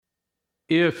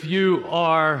If you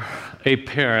are a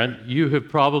parent, you have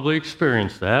probably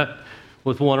experienced that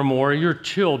with one or more of your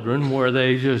children where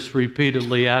they just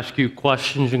repeatedly ask you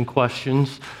questions and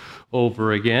questions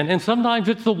over again. And sometimes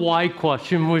it's the why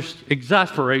question which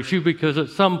exasperates you because at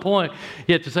some point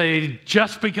you have to say,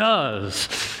 just because.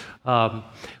 Let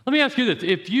me ask you this.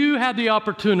 If you had the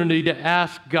opportunity to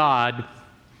ask God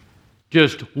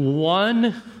just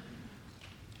one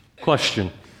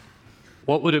question,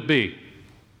 what would it be?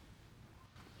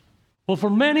 Well,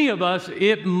 for many of us,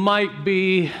 it might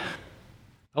be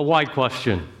a why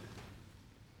question.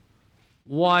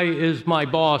 Why is my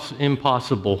boss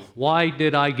impossible? Why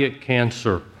did I get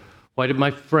cancer? Why did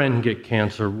my friend get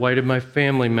cancer? Why did my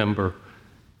family member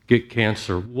get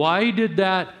cancer? Why did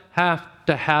that have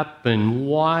to happen?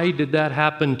 Why did that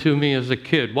happen to me as a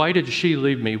kid? Why did she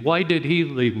leave me? Why did he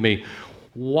leave me?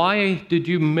 Why did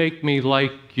you make me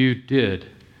like you did?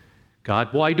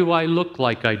 God, why do I look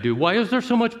like I do? Why is there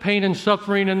so much pain and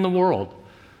suffering in the world?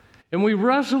 And we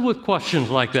wrestle with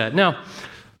questions like that. Now,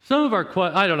 some of our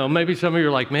I don't know, maybe some of you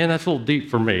are like, man, that's a little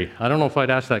deep for me. I don't know if I'd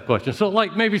ask that question. So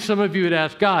like maybe some of you would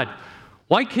ask, God,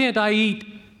 why can't I eat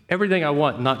everything I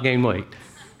want and not gain weight?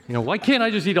 Why can't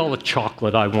I just eat all the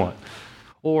chocolate I want?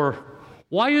 Or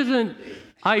why isn't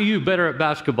IU better at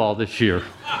basketball this year?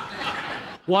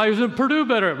 Why isn't Purdue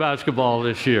better at basketball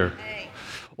this year?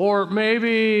 Or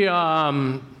maybe, why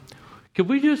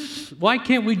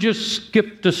can't we just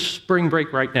skip to spring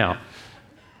break right now?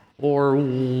 Or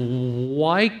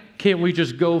why can't we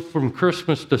just go from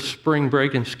Christmas to spring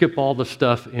break and skip all the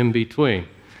stuff in between?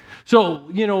 So,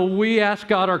 we ask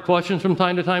God our questions from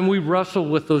time to time. We wrestle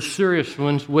with those serious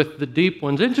ones, with the deep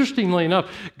ones. Interestingly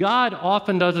enough, God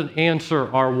often doesn't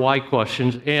answer our why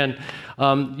questions. And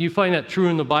you find that true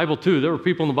in the Bible, too. There were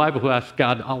people in the Bible who asked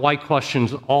God why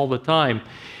questions all the time.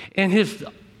 And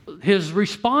his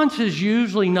response is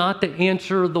usually not to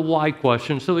answer the why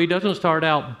question. So he doesn't start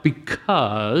out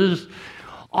because.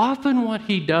 Often what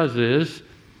he does is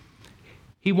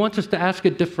he wants us to ask a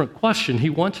different question. He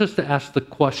wants us to ask the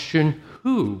question,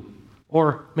 who?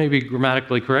 Or maybe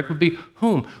grammatically correct would be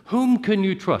whom. Whom can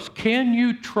you trust? Can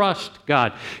you trust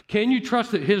God? Can you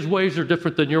trust that his ways are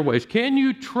different than your ways? Can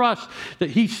you trust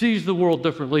that he sees the world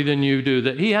differently than you do,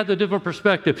 that he has a different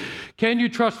perspective? Can you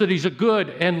trust that he's a good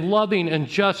and loving and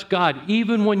just God,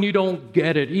 even when you don't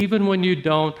get it, even when you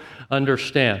don't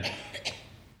understand?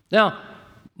 Now,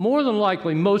 more than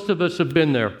likely, most of us have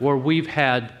been there where we've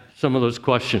had some of those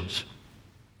questions.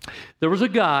 There was a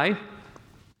guy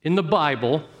in the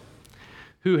Bible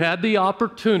who had the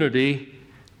opportunity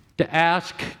to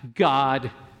ask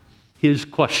God his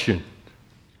question.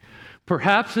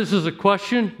 Perhaps this is a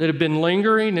question that had been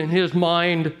lingering in his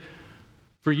mind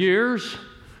for years,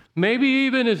 maybe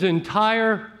even his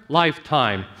entire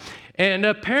lifetime. And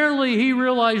apparently he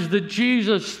realized that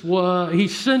he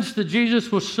sensed that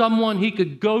Jesus was someone he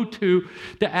could go to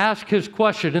ask his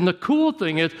question. And the cool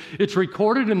thing is, it's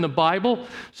recorded in the Bible,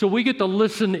 so we get to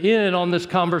listen in on this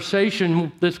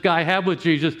conversation this guy had with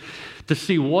Jesus to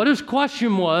see what his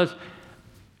question was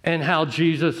and how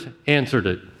Jesus answered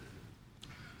it.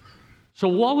 So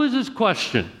what was his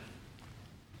question?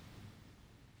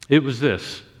 It was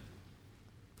this: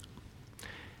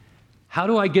 how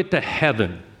do I get to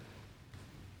heaven?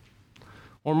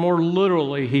 Or more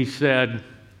literally, he said,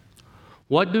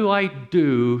 what do I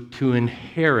do to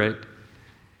inherit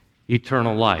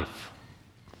eternal life?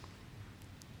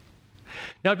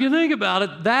 Now, if you think about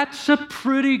it, that's a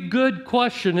pretty good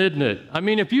question, isn't it? I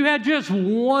mean, if you had just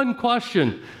one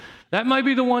question, that might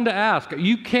be the one to ask.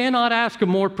 You cannot ask a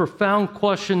more profound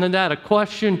question than that, a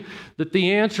question that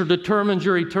the answer determines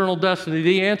your eternal destiny.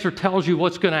 The answer tells you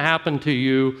what's going to happen to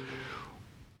you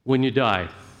when you die.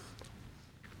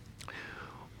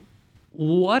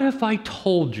 What if I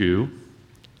told you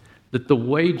that the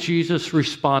way Jesus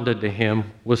responded to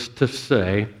him was to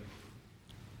say,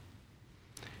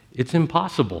 it's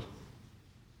impossible?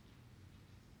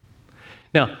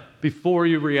 Now, before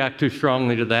you react too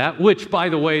strongly to that, which, by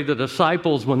the way, the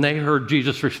disciples, when they heard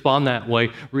Jesus respond that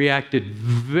way, reacted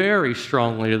very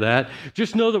strongly to that.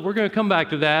 Just know that we're going to come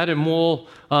back to that, and we'll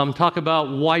talk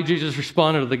about why Jesus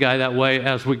responded to the guy that way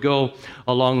as we go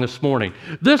along this morning.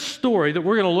 This story that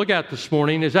we're going to look at this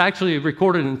morning is actually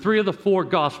recorded in 3 of the 4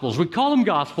 Gospels. We call them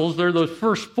Gospels. They're those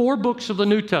first 4 books of the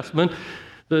New Testament.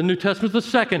 The New Testament is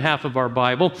the second half of our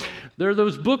Bible. They're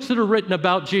those books that are written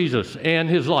about Jesus and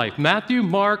his life: Matthew,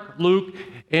 Mark, Luke,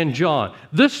 and John.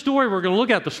 This story we're going to look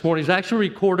at this morning is actually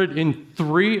recorded in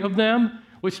 3 of them,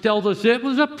 which tells us it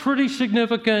was a pretty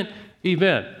significant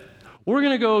event. We're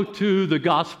going to go to the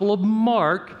Gospel of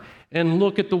Mark and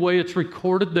look at the way it's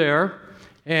recorded there.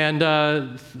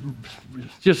 and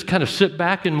just kind of sit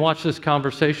back and watch this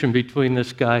conversation between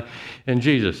this guy and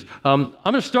Jesus. I'm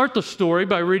going to start the story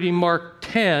by reading Mark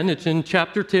 10. It's in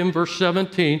chapter 10, verse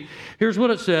 17. Here's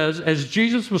what it says. As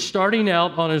Jesus was starting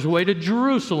out on his way to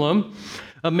Jerusalem,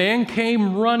 a man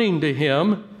came running to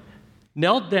him,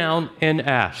 knelt down, and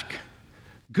asked,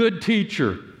 "Good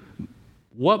teacher,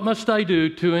 what must I do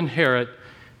to inherit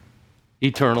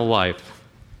eternal life?"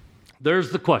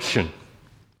 There's the question.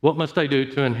 What must I do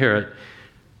to inherit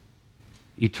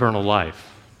eternal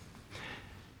life?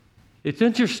 It's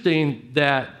interesting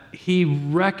that he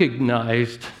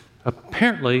recognized,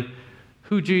 apparently,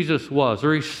 who Jesus was,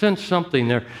 or he sensed something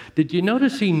there. Did you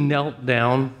notice he knelt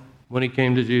down when he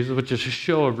came to Jesus, which is a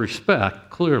show of respect,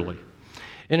 clearly.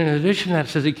 And in addition to that, it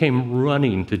says he came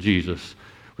running to Jesus,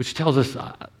 which tells us,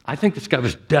 I think this guy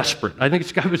was desperate. I think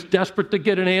this guy was desperate to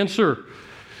get an answer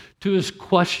to his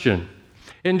question.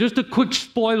 And just a quick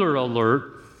spoiler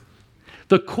alert,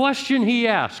 the question he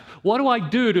asked, what do I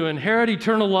do to inherit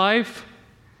eternal life,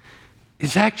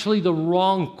 is actually the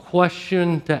wrong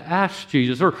question to ask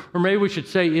Jesus. Or maybe we should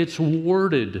say it's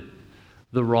worded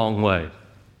the wrong way.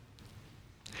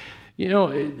 You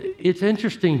know, it's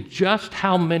interesting just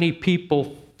how many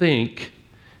people think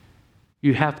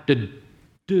you have to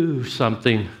do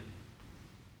something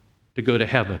to go to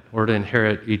heaven or to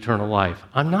inherit eternal life.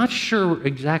 I'm not sure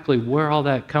exactly where all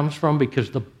that comes from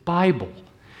because the Bible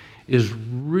is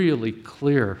really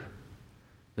clear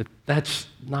that that's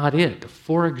not it.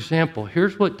 For example,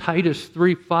 here's what Titus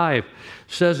 3:5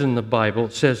 says in the Bible.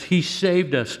 It says, He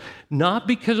saved us not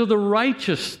because of the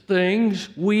righteous things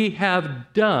we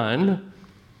have done,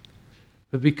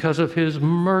 but because of His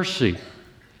mercy.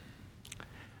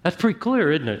 That's pretty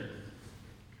clear, isn't it?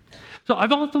 So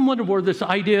I've often wondered where this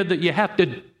idea that you have to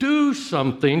do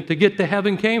something to get to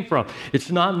heaven came from. It's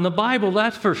not in the Bible,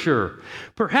 that's for sure.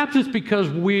 Perhaps it's because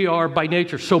we are by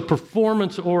nature so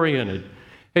performance-oriented.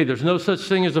 Hey, there's no such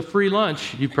thing as a free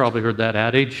lunch. You've probably heard that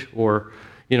adage. Or,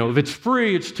 if it's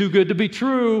free, it's too good to be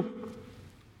true.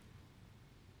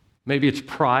 Maybe it's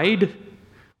pride.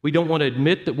 We don't want to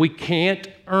admit that we can't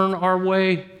earn our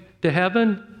way to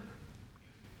heaven.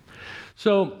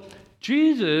 So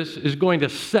Jesus is going to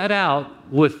set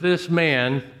out with this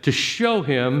man to show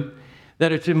him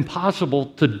that it's impossible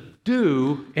to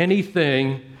do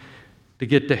anything to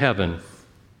get to heaven.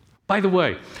 By the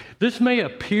way, this may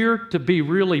appear to be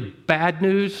really bad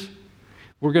news.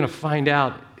 We're going to find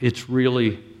out it's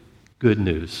really good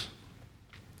news.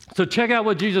 So check out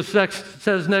what Jesus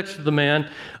says next to the man.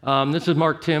 This is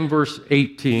Mark 10, verse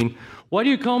 18. Why do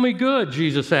you call me good?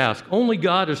 Jesus asked. Only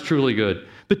God is truly good.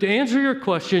 But to answer your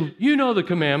question, you know the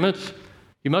commandments.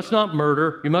 You must not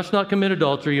murder. You must not commit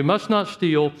adultery. You must not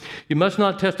steal. You must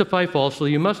not testify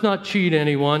falsely. You must not cheat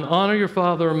anyone. Honor your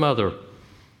father and mother.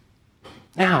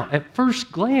 Now, at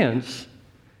first glance,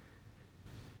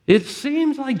 it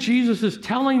seems like Jesus is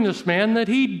telling this man that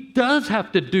he does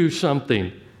have to do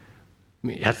something.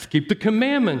 He has to keep the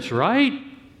commandments, right?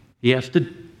 He has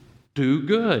to do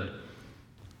good.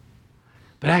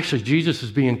 But actually, Jesus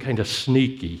is being kind of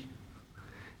sneaky.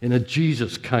 In a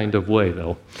Jesus kind of way,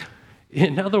 though.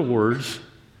 In other words,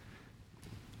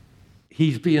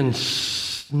 he's being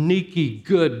sneaky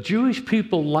good. Jewish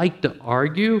people like to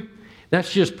argue.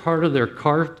 That's just part of their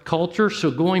culture.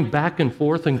 So going back and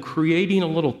forth and creating a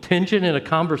little tension in a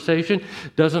conversation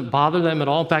doesn't bother them at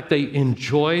all. In fact, they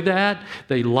enjoy that.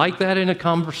 They like that in a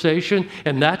conversation.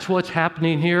 And that's what's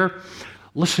happening here.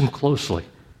 Listen closely.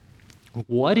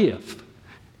 What if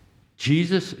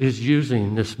Jesus is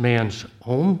using this man's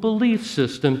own belief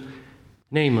system,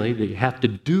 namely that you have to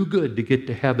do good to get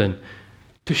to heaven,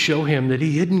 to show him that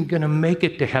he isn't going to make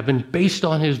it to heaven based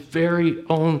on his very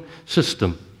own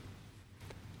system?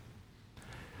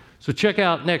 So check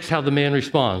out next how the man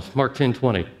responds. Mark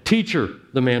 10:20. Teacher,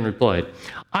 the man replied,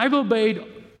 I've obeyed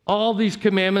all these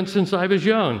commandments since I was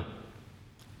young.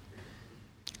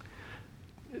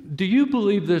 Do you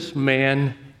believe this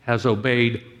man has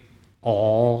obeyed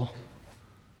all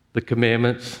the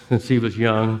commandments since he was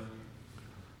young?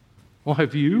 Well,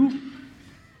 have you?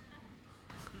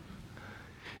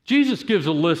 Jesus gives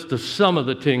a list of some of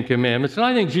the 10 commandments, and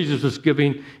I think Jesus was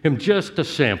giving him just a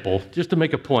sample, just to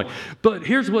make a point. But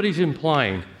here's what he's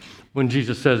implying when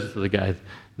Jesus says to the guy,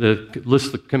 the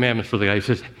list of commandments for the guy. He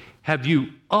says, have you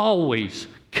always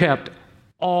kept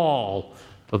all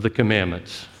of the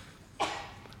commandments?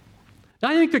 Now,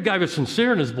 I think the guy was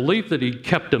sincere in his belief that he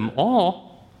kept them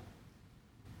all.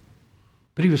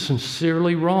 But he was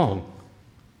sincerely wrong.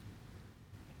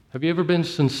 Have you ever been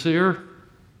sincere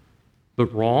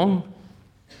but wrong?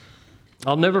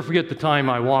 I'll never forget the time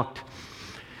I walked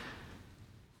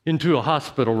into a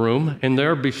hospital room, and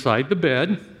there beside the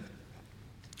bed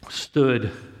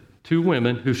stood two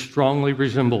women who strongly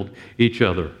resembled each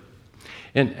other.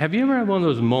 And have you ever had one of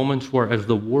those moments where as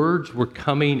the words were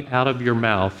coming out of your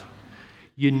mouth,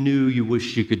 you knew you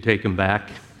wished you could take them back?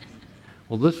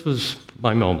 Well, this was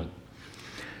my moment.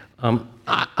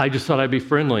 I just thought I'd be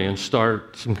friendly and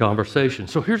start some conversation.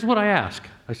 So here's what I asked.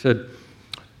 I said,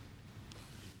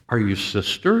 "Are you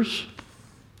sisters?"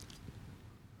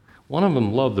 One of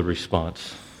them loved the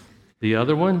response. The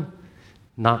other one,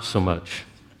 not so much.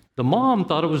 The mom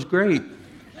thought it was great.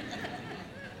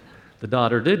 The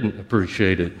daughter didn't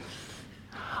appreciate it.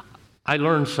 I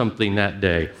learned something that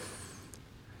day.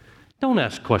 Don't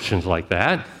ask questions like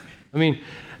that. I mean,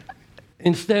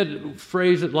 instead,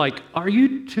 phrase it like, "Are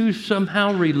you two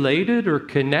somehow related or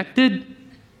connected?"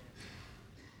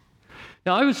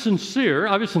 Now, I was sincere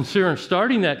in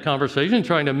starting that conversation,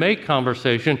 trying to make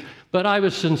conversation, but I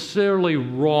was sincerely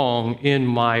wrong in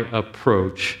my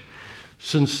approach.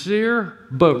 Sincere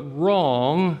but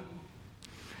wrong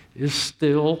is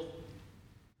still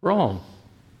wrong.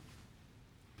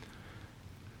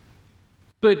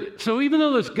 But so even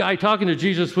though this guy talking to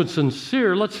Jesus was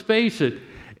sincere, let's face it,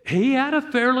 he had a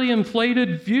fairly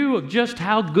inflated view of just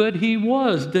how good he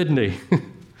was, didn't he?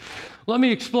 Let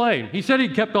me explain. He said he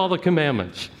kept all the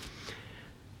commandments.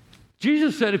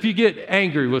 Jesus said if you get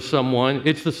angry with someone,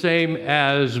 it's the same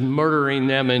as murdering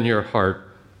them in your heart.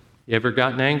 You ever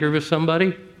gotten angry with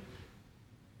somebody?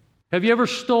 Have you ever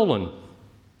stolen?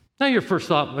 Now your first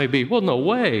thought may be, well, no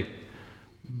way.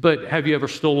 But have you ever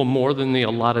stolen more than the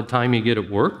allotted time you get at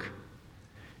work?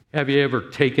 Have you ever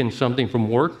taken something from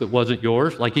work that wasn't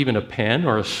yours, like even a pen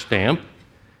or a stamp?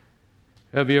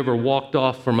 Have you ever walked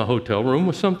off from a hotel room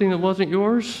with something that wasn't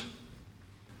yours?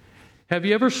 Have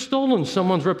you ever stolen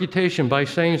someone's reputation by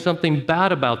saying something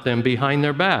bad about them behind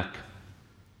their back?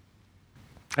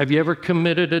 Have you ever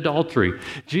committed adultery?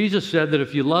 Jesus said that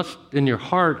if you lust in your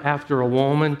heart after a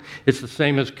woman, it's the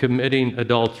same as committing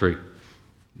adultery.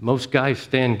 Most guys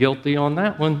stand guilty on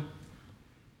that one.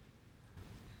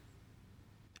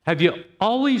 Have you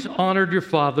always honored your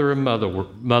father and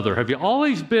mother? Have you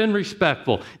always been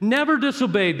respectful? Never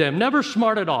disobeyed them, never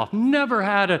smarted off, never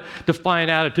had a defiant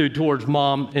attitude towards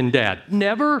mom and dad?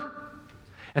 Never?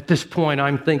 At this point,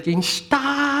 I'm thinking,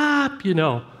 stop,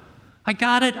 I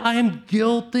got it, I am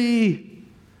guilty.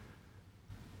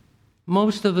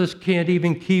 Most of us can't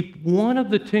even keep one of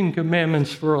the 10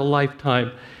 commandments for a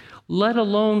lifetime, let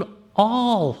alone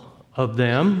all of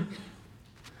them.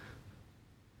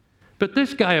 But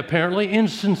this guy apparently and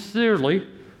sincerely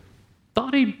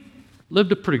thought he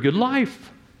lived a pretty good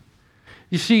life.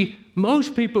 You see,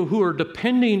 most people who are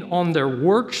depending on their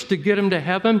works to get them to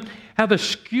heaven have a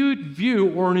skewed view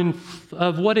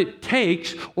of what it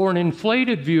takes or an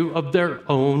inflated view of their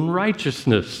own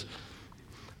righteousness.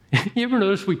 You ever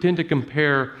notice we tend to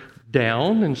compare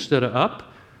down instead of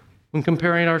up when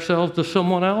comparing ourselves to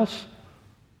someone else?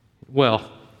 Well,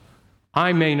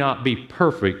 I may not be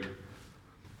perfect,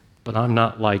 but I'm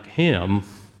not like him.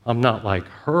 I'm not like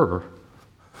her.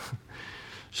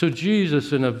 So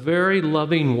Jesus, in a very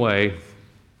loving way,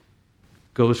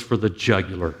 goes for the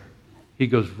jugular. He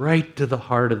goes right to the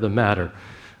heart of the matter.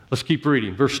 Let's keep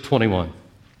reading. Verse 21.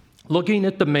 Looking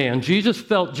at the man, Jesus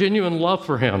felt genuine love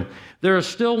for him. There is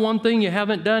still one thing you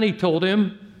haven't done, he told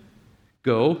him.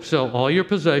 Go, sell all your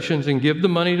possessions and give the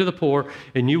money to the poor,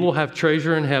 and you will have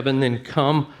treasure in heaven. Then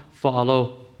come,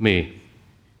 follow me.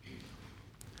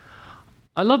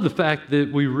 I love the fact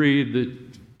that we read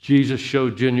that Jesus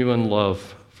showed genuine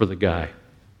love for the guy.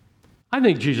 I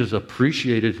think Jesus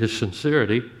appreciated his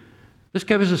sincerity. This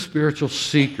guy was a spiritual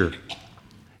seeker,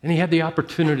 and he had the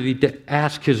opportunity to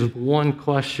ask his one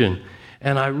question,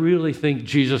 and I really think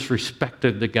Jesus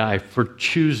respected the guy for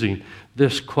choosing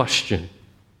this question.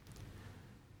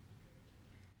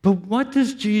 But what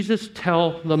does Jesus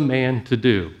tell the man to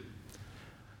do?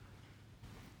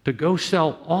 To go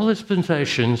sell all his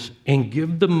possessions and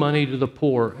give the money to the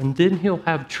poor, and then he'll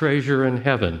have treasure in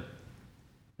heaven.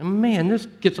 And man, this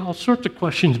gets all sorts of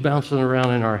questions bouncing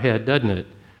around in our head, doesn't it?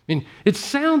 I mean, it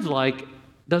sounds like,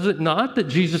 does it not, that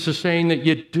Jesus is saying that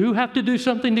you do have to do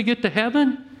something to get to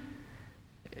heaven?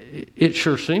 It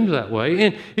sure seems that way.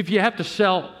 And if you have to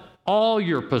sell all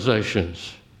your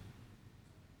possessions,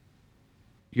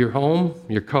 your home,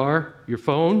 your car, your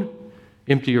phone,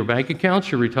 empty your bank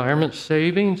accounts, your retirement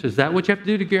savings, is that what you have to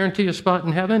do to guarantee a spot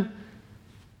in heaven?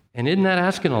 And isn't that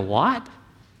asking a lot?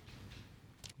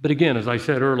 But again, as I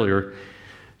said earlier,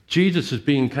 Jesus is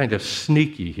being kind of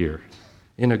sneaky here,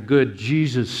 in a good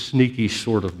Jesus sneaky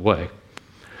sort of way.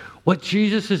 What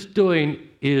Jesus is doing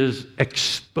is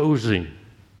exposing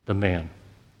the man.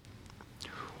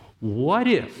 What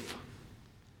if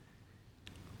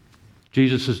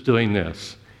Jesus is doing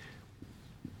this?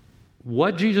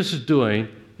 What Jesus is doing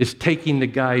is taking the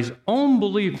guy's own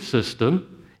belief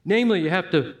system, namely you have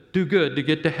to do good to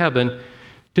get to heaven,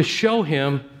 to show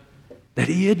him that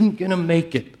he isn't going to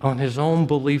make it on his own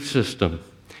belief system.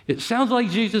 It sounds like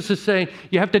Jesus is saying,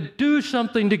 you have to do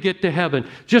something to get to heaven.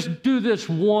 Just do this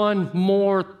one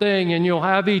more thing and you'll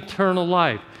have eternal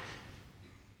life.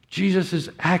 Jesus is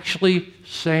actually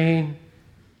saying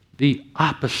the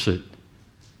opposite.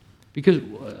 Because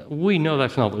we know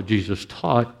that's not what Jesus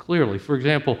taught, clearly. For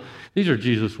example, these are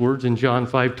Jesus' words in John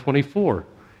 5:24.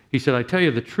 He said, I tell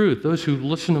you the truth, those who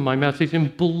listen to my message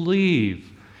and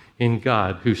believe in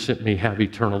God who sent me have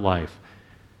eternal life.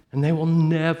 And they will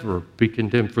never be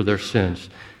condemned for their sins.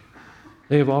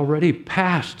 They have already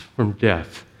passed from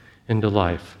death into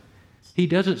life. He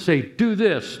doesn't say, do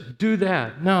this, do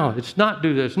that. No, it's not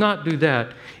do this, not do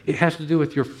that. It has to do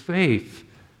with your faith,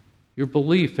 your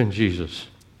belief in Jesus.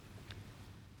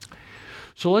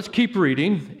 So let's keep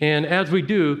reading, and as we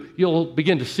do, you'll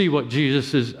begin to see what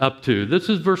Jesus is up to. This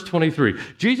is verse 23.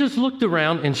 Jesus looked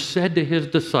around and said to his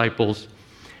disciples,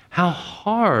 how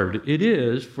hard it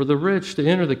is for the rich to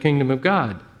enter the kingdom of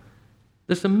God.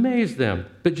 This amazed them.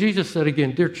 But Jesus said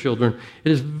again, dear children,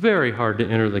 it is very hard to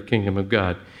enter the kingdom of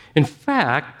God. In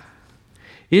fact,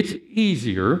 it's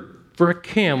easier for a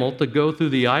camel to go through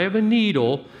the eye of a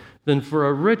needle than for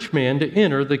a rich man to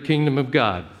enter the kingdom of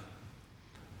God.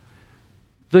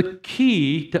 The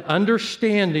key to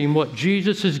understanding what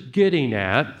Jesus is getting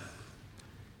at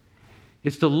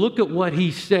is to look at what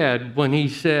he said when he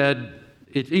said,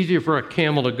 it's easier for a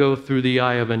camel to go through the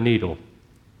eye of a needle.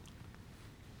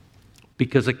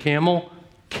 Because a camel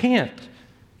can't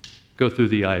go through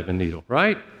the eye of a needle,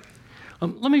 right?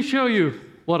 Let me show you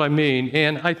what I mean.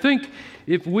 And I think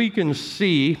if we can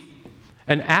see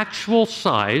an actual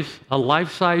size, a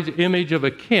life-size image of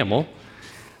a camel,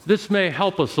 this may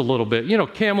help us a little bit. You know,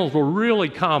 camels were really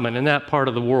common in that part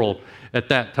of the world at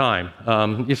that time.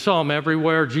 You saw them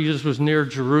everywhere. Jesus was near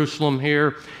Jerusalem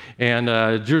here, and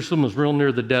Jerusalem was real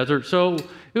near the desert. So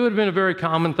it would have been a very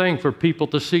common thing for people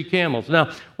to see camels.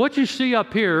 Now, what you see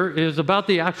up here is about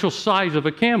the actual size of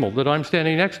a camel that I'm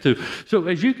standing next to. So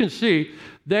as you can see,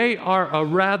 they are a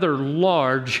rather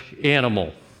large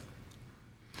animal.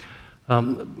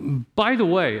 By the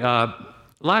way,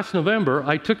 last November,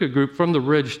 I took a group from the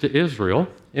Ridge to Israel,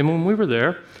 and when we were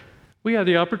there, we had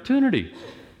the opportunity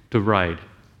to ride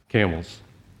camels.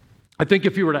 I think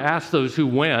if you were to ask those who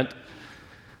went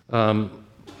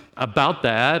about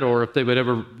that, or if they would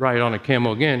ever ride on a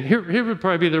camel again, here would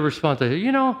probably be the response.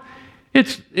 You know,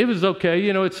 it was okay.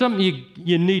 You know, it's something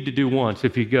you need to do once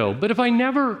if you go. But if I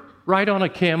never ride on a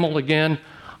camel again,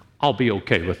 I'll be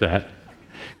okay with that.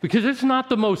 Because it's not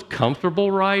the most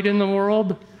comfortable ride in the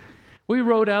world. We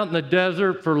rode out in the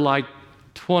desert for like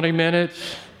 20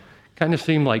 minutes. Kind of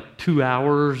seemed like 2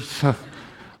 hours.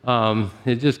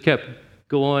 It just kept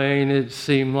going, it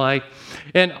seemed like.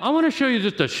 And I want to show you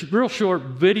just a real short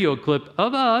video clip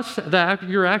of us,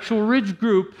 your actual Ridge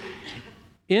group,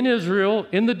 in Israel,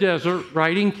 in the desert,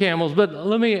 riding camels. But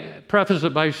let me preface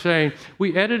it by saying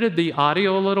we edited the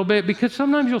audio a little bit because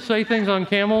sometimes you'll say things on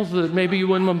camels that maybe you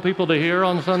wouldn't want people to hear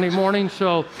on Sunday morning.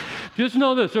 So just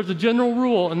know this, there's a general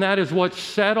rule, and that is what's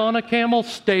said on a camel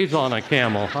stays on a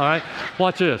camel, all right?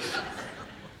 Watch this.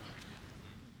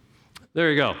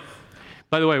 There you go.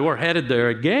 By the way, we're headed there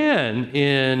again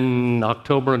in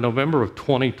October and November of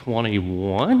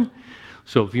 2021.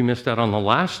 So if you missed out on the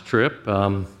last trip,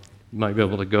 you might be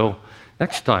able to go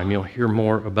next time. You'll hear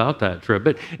more about that trip.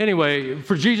 But anyway,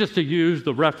 for Jesus to use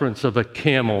the reference of a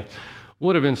camel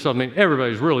would have been something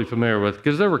everybody's really familiar with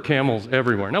because there were camels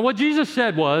everywhere. Now, what Jesus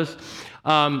said was,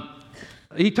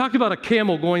 he talked about a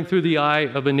camel going through the eye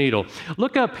of a needle.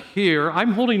 Look up here.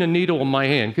 I'm holding a needle in my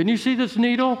hand. Can you see this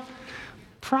needle?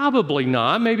 Probably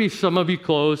not. Maybe some of you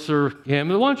closer can.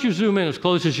 But why don't you zoom in as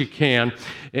close as you can?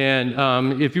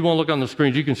 And if you want to look on the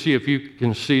screens, you can see if you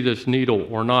can see this needle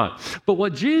or not. But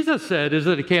what Jesus said is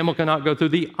that a camel cannot go through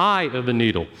the eye of a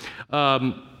needle.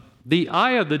 The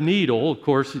eye of the needle, of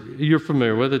course, you're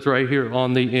familiar with. It's right here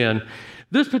on the end.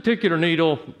 This particular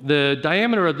needle, the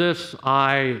diameter of this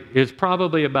eye is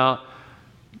probably about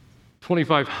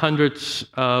 25/100ths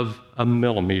of a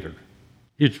millimeter.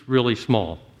 It's really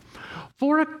small.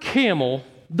 For a camel,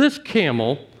 this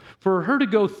camel, for her to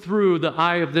go through the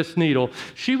eye of this needle,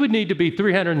 she would need to be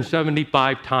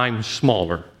 375 times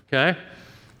smaller, okay?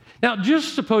 Now,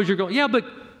 just suppose you're going, yeah, but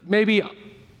maybe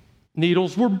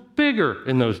needles were bigger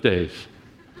in those days.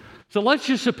 So let's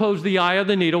just suppose the eye of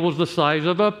the needle was the size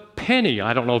of a penny.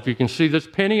 I don't know if you can see this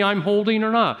penny I'm holding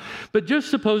or not, but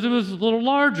just suppose it was a little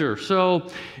larger. So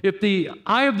if the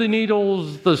eye of the needle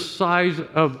is the size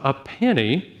of a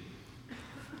penny,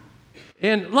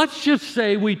 and let's just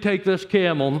say we take this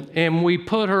camel and we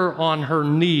put her on her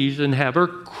knees and have her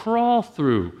crawl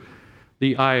through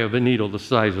the eye of a needle the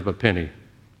size of a penny.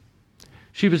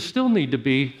 She would still need to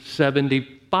be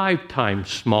 75 times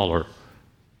smaller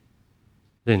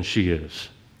than she is.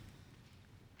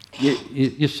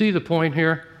 You see the point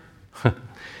here?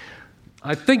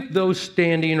 I think those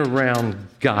standing around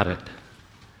got it,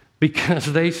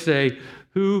 because they say,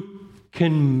 who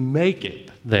can make it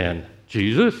then?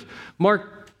 Jesus?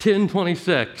 Mark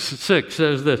 10:26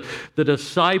 says this, the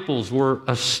disciples were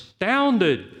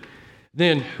astounded.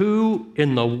 Then who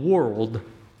in the world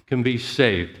can be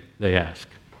saved, they ask.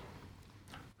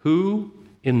 Who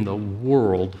in the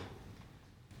world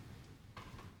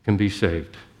can be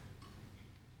saved?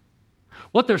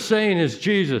 What they're saying is,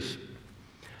 Jesus,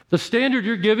 the standard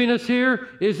you're giving us here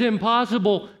is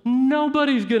impossible.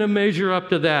 Nobody's going to measure up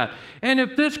to that. And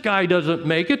if this guy doesn't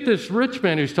make it, this rich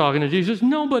man who's talking to Jesus,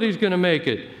 nobody's going to make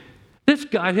it. This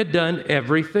guy had done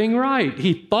everything right.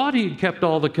 He thought he had kept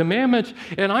all the commandments,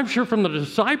 and I'm sure from the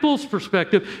disciples'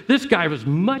 perspective, this guy was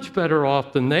much better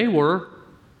off than they were.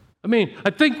 I mean,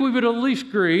 I think we would at least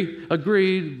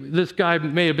agree this guy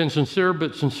may have been sincere,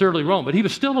 but sincerely wrong, but he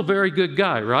was still a very good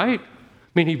guy, right?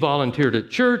 I mean, he volunteered at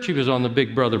church, he was on the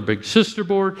Big Brother, Big Sister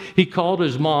board, he called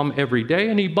his mom every day,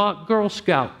 and he bought Girl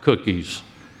Scout cookies.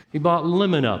 He bought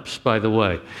Lemon Ups, by the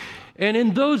way. And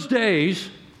in those days,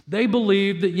 they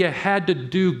believed that you had to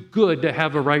do good to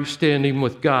have a right standing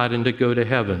with God and to go to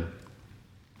heaven.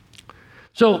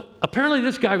 So apparently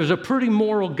this guy was a pretty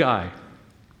moral guy.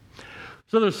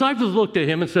 So the disciples looked at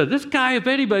him and said, this guy, if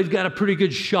anybody's got a pretty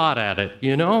good shot at it,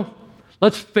 you know?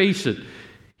 Let's face it.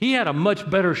 He had a much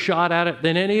better shot at it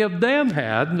than any of them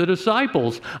had, the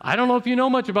disciples. I don't know if you know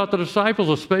much about the disciples,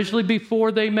 especially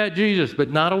before they met Jesus, but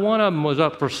not a one of them was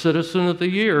up for Citizen of the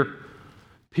Year.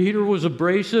 Peter was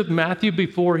abrasive. Matthew,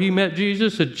 before he met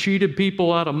Jesus, had cheated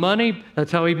people out of money.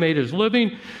 That's how he made his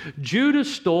living.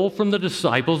 Judas stole from the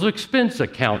disciples' expense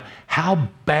account. How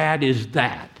bad is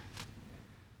that?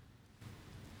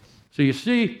 So you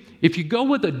see, if you go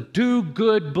with a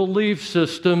do-good belief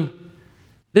system,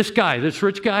 this guy, this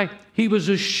rich guy, he was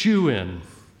a shoo-in.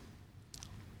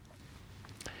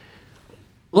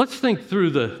 Let's think through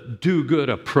the do-good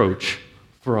approach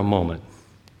for a moment.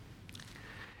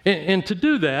 And to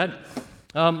do that,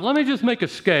 let me just make a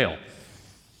scale.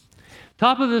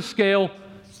 Top of this scale,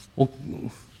 we'll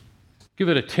give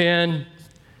it a 10.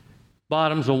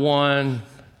 Bottom's a 1.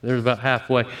 There's about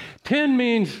halfway. 10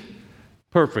 means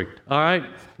perfect, all right?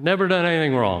 Never done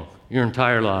anything wrong your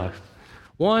entire life.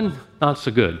 1, not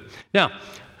so good. Now,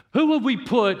 who would we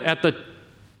put at the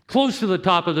close to the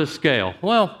top of this scale?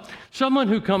 Well, someone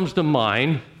who comes to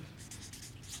mind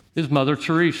is Mother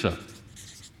Teresa.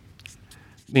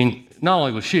 I mean, not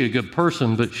only was she a good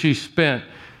person, but she spent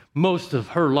most of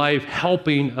her life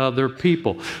helping other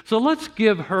people. So we're going to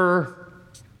give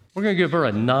her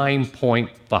a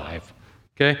 9.5.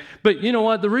 Okay? But you know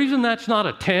what? The reason that's not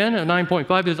a 10, a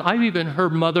 9.5, is I've even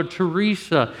heard Mother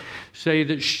Teresa say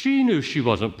that she knew she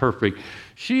wasn't perfect.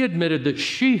 She admitted that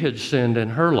she had sinned in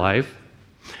her life.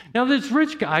 Now, this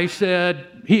rich guy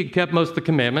said he had kept most of the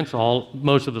commandments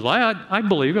most of his life. I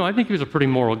believe him. I think he was a pretty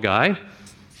moral guy.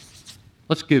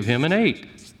 Let's give him an 8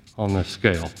 on this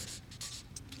scale.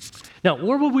 Now,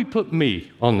 where would we put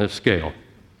me on this scale?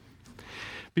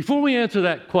 Before we answer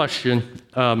that question,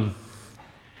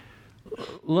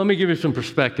 let me give you some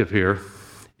perspective here.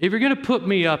 If you're going to put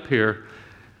me up here,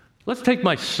 let's take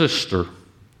my sister.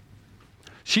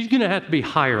 She's going to have to be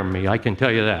higher than me, I can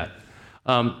tell you that.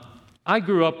 I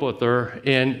grew up with her,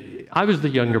 and I was the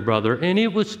younger brother, and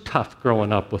it was tough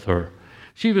growing up with her.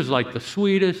 She was like the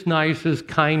sweetest, nicest,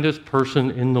 kindest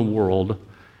person in the world,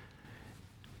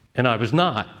 and I was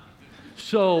not.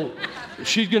 So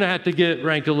she's going to have to get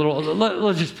ranked a little.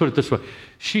 Let's just put it this way.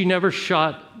 She never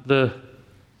shot the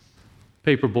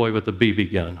paper boy with a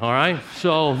BB gun, all right?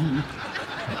 So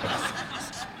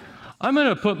I'm going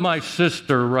to put my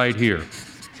sister right here.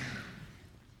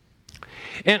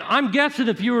 And I'm guessing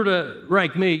if you were to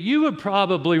rank me, you would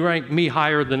probably rank me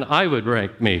higher than I would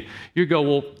rank me. You go,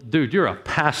 well, dude, you're a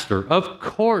pastor. Of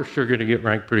course you're going to get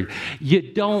ranked pretty.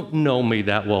 You don't know me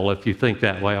that well if you think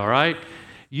that way, all right?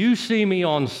 You see me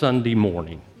on Sunday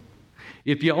morning.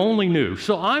 If you only knew.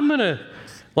 So I'm going to,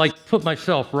 put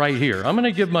myself right here. I'm going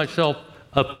to give myself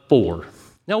a 4.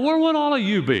 Now, where would all of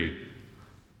you be?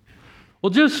 Well,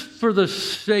 just for the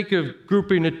sake of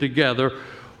grouping it together,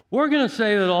 we're going to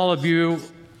say that all of you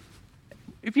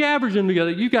if you average them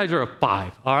together, you guys are a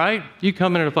 5, all right? You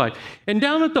come in at a 5. And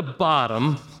down at the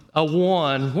bottom, a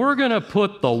 1, we're going to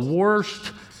put the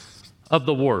worst of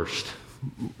the worst.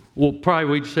 Well, probably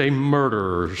we'd say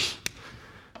murderers.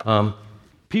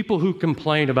 People who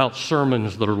complain about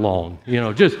sermons that are long,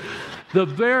 just the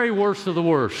very worst of the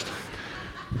worst.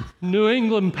 New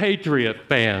England Patriot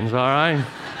fans, all right?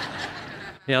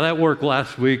 Yeah, that worked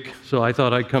last week, so I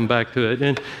thought I'd come back to it.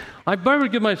 And I better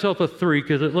give myself a 3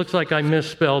 because it looks like I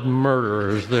misspelled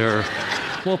murderers there.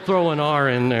 We'll throw an R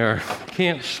in there.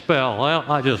 Can't spell. Well,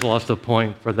 I just lost a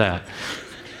point for that.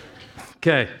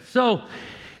 Okay, so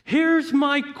here's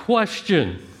my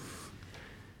question.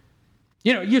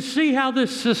 You see how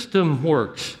this system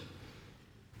works.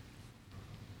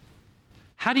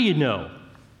 How do you know?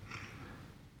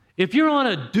 If you're on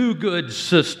a do-good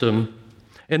system,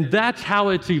 and that's how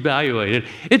it's evaluated,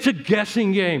 it's a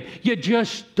guessing game. You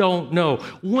just don't know.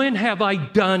 When have I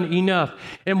done enough?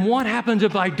 And what happens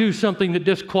if I do something that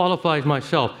disqualifies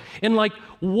myself? And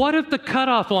what if the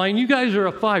cutoff line, you guys are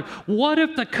a 5, what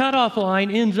if the cutoff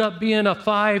line ends up being a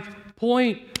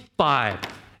 5.5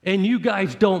 and you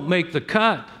guys don't make the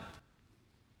cut?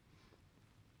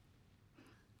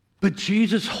 But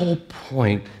Jesus' whole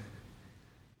point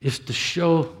is to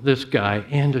show this guy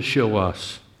and to show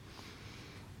us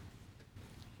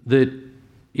that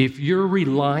if you're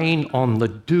relying on the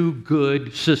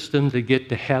do-good system to get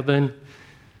to heaven,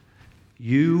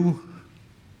 you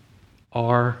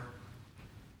are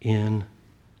in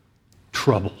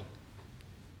trouble.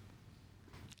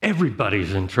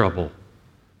 Everybody's in trouble.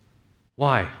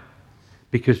 Why?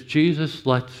 Because Jesus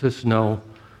lets us know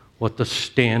what the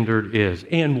standard is.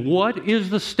 And what is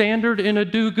the standard in a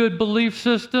do-good belief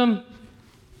system?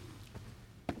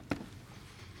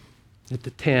 At the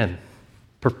 10,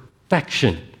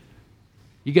 perfection.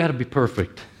 You got to be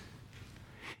perfect.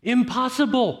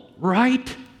 Impossible,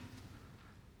 right?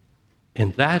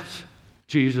 And that's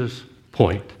Jesus'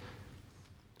 point.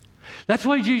 That's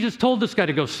why Jesus told this guy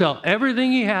to go sell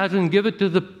everything he has and give it to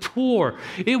the poor.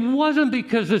 It wasn't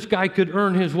because this guy could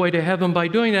earn his way to heaven by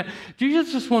doing that.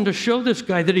 Jesus just wanted to show this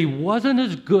guy that he wasn't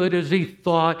as good as he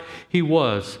thought he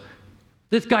was.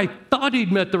 This guy thought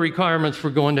he'd met the requirements for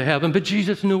going to heaven, but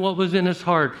Jesus knew what was in his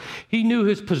heart. He knew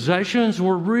his possessions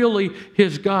were really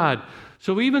his God.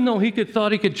 So even though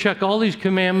thought he could check all these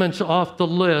commandments off the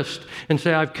list and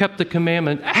say, I've kept the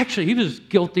commandment, actually he was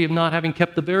guilty of not having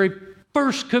kept the very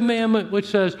first commandment, which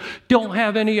says, don't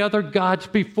have any other gods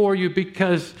before you,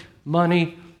 because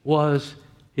money was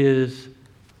his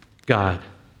God.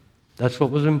 That's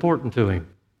what was important to him.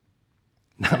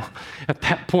 Now, at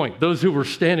that point, those who were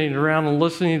standing around and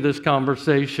listening to this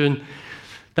conversation,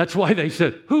 that's why they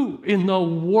said, who in the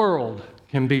world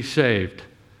can be saved?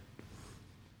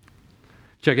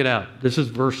 Check it out. This is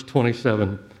verse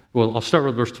 27. Well, I'll start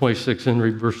with verse 26 and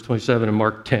read verse 27 in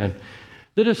Mark 10.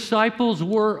 The disciples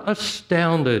were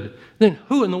astounded. Then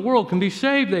who in the world can be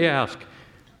saved, they asked.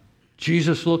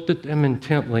 Jesus looked at them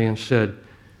intently and said,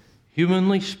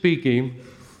 humanly speaking,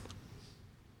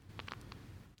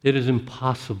 it is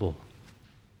impossible,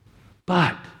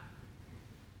 but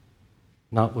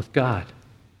not with God.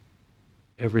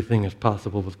 Everything is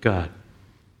possible with God.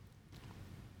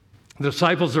 The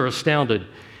disciples are astounded.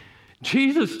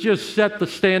 Jesus just set the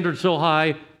standard so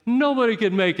high, nobody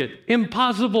could make it.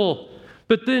 Impossible.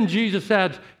 But then Jesus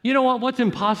adds, you know what? What's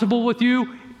impossible with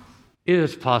you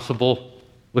is possible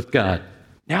with God.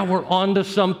 Now we're on to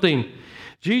something.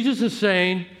 Jesus is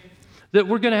saying that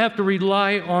we're going to have to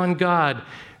rely on God.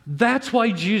 That's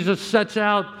why Jesus sets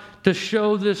out to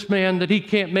show this man that he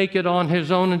can't make it on his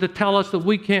own and to tell us that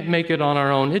we can't make it on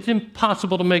our own. It's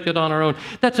impossible to make it on our own.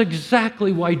 That's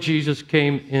exactly why Jesus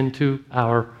came into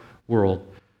our world,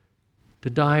 to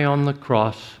die on the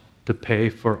cross to pay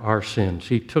for our sins.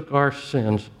 He took our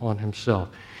sins on himself.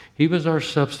 He was our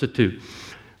substitute.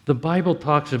 The Bible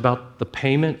talks about the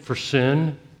payment for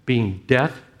sin being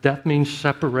death. Death means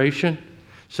separation.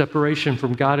 Separation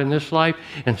from God in this life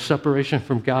and separation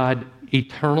from God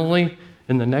eternally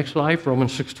in the next life.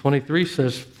 Romans 6:23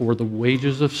 says, for the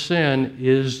wages of sin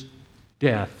is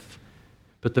death,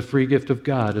 but the free gift of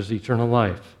God is eternal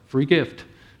life. Free gift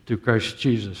through Christ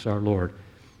Jesus our Lord.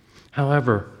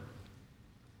 However,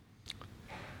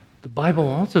 the Bible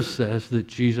also says that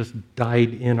Jesus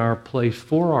died in our place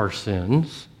for our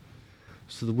sins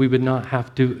so that we would not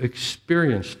have to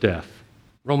experience death.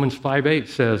 Romans 5:8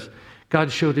 says, God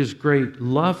showed his great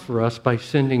love for us by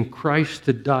sending Christ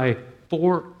to die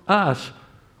for us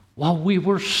while we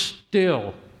were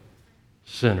still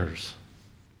sinners.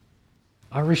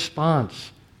 Our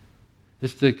response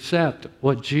is to accept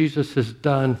what Jesus has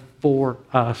done for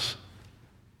us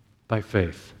by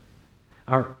faith.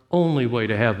 Our only way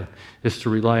to heaven is to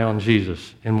rely on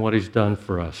Jesus and what he's done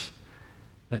for us.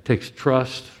 That takes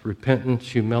trust, repentance,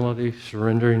 humility,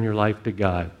 surrendering your life to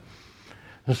God.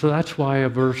 And so that's why a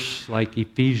verse like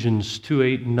Ephesians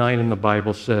 2:8 and 9 in the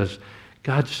Bible says,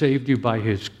 God saved you by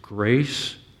his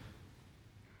grace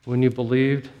when you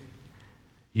believed.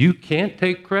 You can't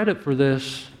take credit for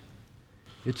this.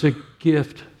 It's a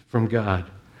gift from God.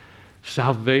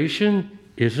 Salvation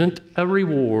isn't a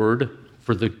reward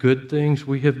for the good things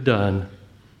we have done,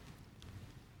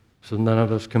 so none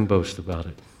of us can boast about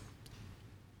it.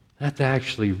 That's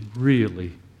actually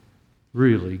really,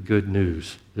 really good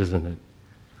news, isn't it?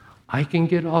 I can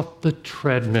get off the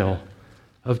treadmill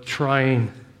of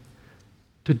trying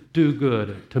to do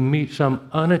good, to meet some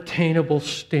unattainable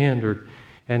standard,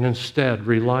 and instead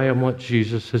rely on what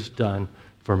Jesus has done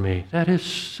for me. That is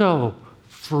so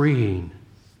freeing.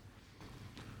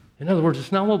 In other words,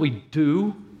 it's not what we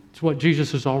do, it's what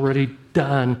Jesus has already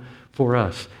done for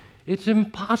us. It's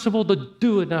impossible to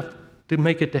do enough to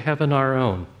make it to heaven our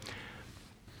own.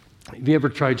 Have you ever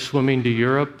tried swimming to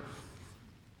Europe?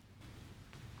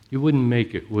 You wouldn't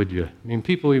make it, would you? I mean,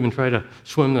 people even try to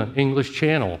swim the English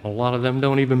Channel. A lot of them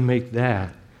don't even make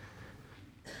that.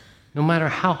 No matter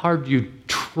how hard you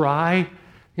try,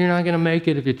 you're not going to make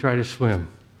it if you try to swim.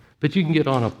 But you can get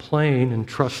on a plane and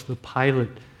trust the pilot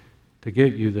to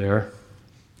get you there.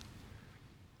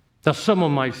 Now,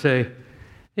 someone might say,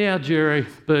 yeah, Jerry,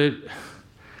 but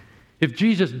if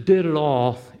Jesus did it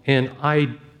all and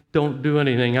I don't do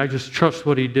anything, I just trust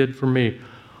what he did for me.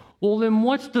 Well, then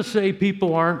what's to say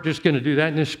people aren't just going to do that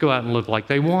and just go out and live like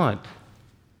they want?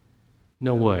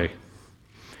 No way.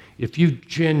 If you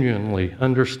genuinely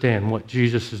understand what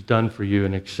Jesus has done for you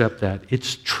and accept that,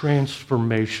 it's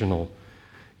transformational.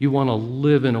 You want to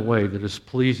live in a way that is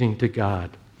pleasing to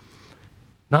God.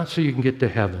 Not so you can get to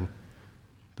heaven,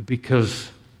 but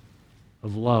because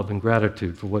of love and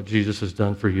gratitude for what Jesus has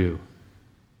done for you.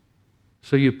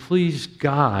 So you please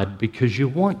God because you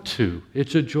want to.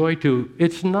 It's a joy to.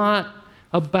 It's not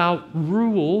about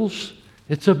rules.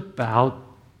 It's about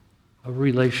a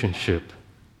relationship.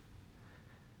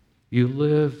 You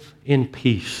live in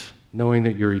peace, knowing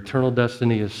that your eternal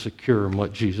destiny is secure in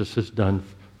what Jesus has done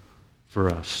for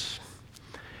us.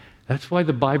 That's why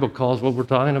the Bible calls what we're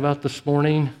talking about this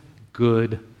morning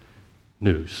good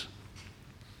news.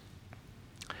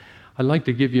 I'd like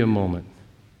to give you a moment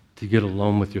to get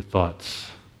alone with your thoughts.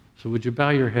 So would you bow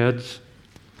your heads?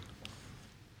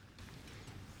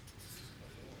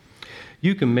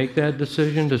 You can make that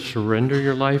decision to surrender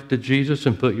your life to Jesus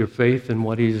and put your faith in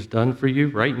what he has done for you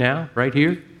right now, right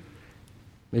here.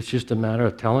 It's just a matter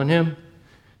of telling him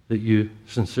that you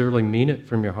sincerely mean it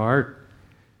from your heart.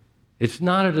 It's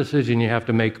not a decision you have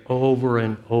to make over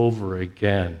and over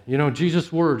again. You know,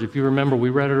 Jesus' words, if you remember, we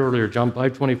read it earlier, John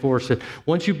 5:24 said,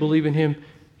 once you believe in him,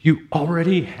 you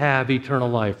already have eternal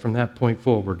life from that point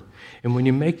forward. And when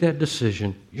you make that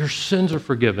decision, your sins are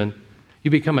forgiven. You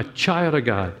become a child of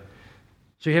God.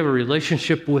 So you have a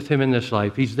relationship with him in this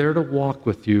life. He's there to walk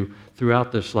with you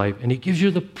throughout this life. And he gives you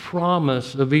the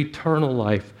promise of eternal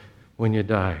life when you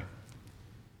die.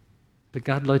 But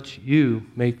God lets you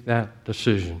make that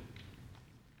decision.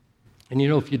 And you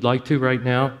know, if you'd like to right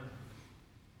now,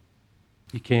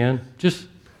 you can. Just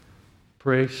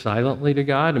pray silently to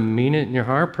God and mean it in your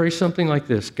heart. Pray something like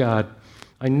this: God,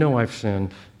 I know I've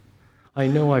sinned. I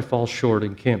know I fall short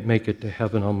and can't make it to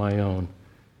heaven on my own.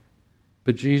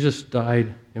 But Jesus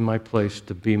died in my place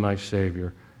to be my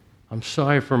Savior. I'm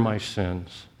sorry for my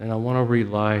sins, and I want to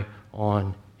rely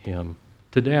on him.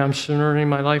 Today I'm surrendering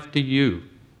my life to you.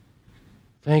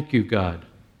 Thank you, God,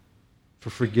 for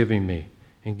forgiving me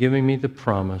and giving me the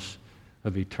promise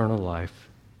of eternal life.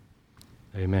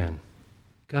 Amen.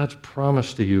 God's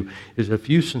promise to you is if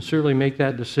you sincerely make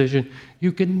that decision,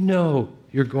 you can know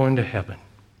you're going to heaven.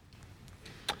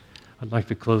 I'd like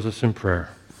to close us in prayer.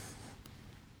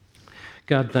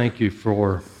 God, thank you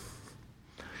for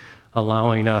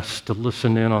allowing us to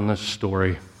listen in on this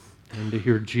story and to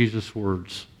hear Jesus'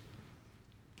 words.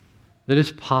 That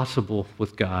it's possible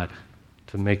with God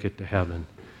to make it to heaven.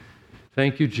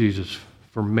 Thank you, Jesus,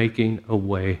 for making a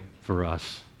way for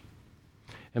us.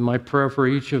 And my prayer for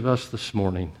each of us this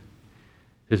morning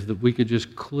is that we could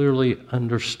just clearly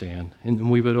understand and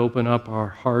we would open up our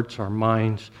hearts, our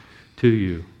minds to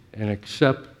you and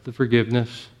accept the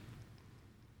forgiveness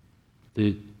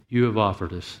that you have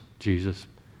offered us, Jesus,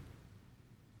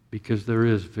 because there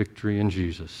is victory in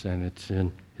Jesus, and it's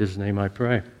in his name I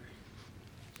pray.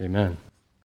 Amen.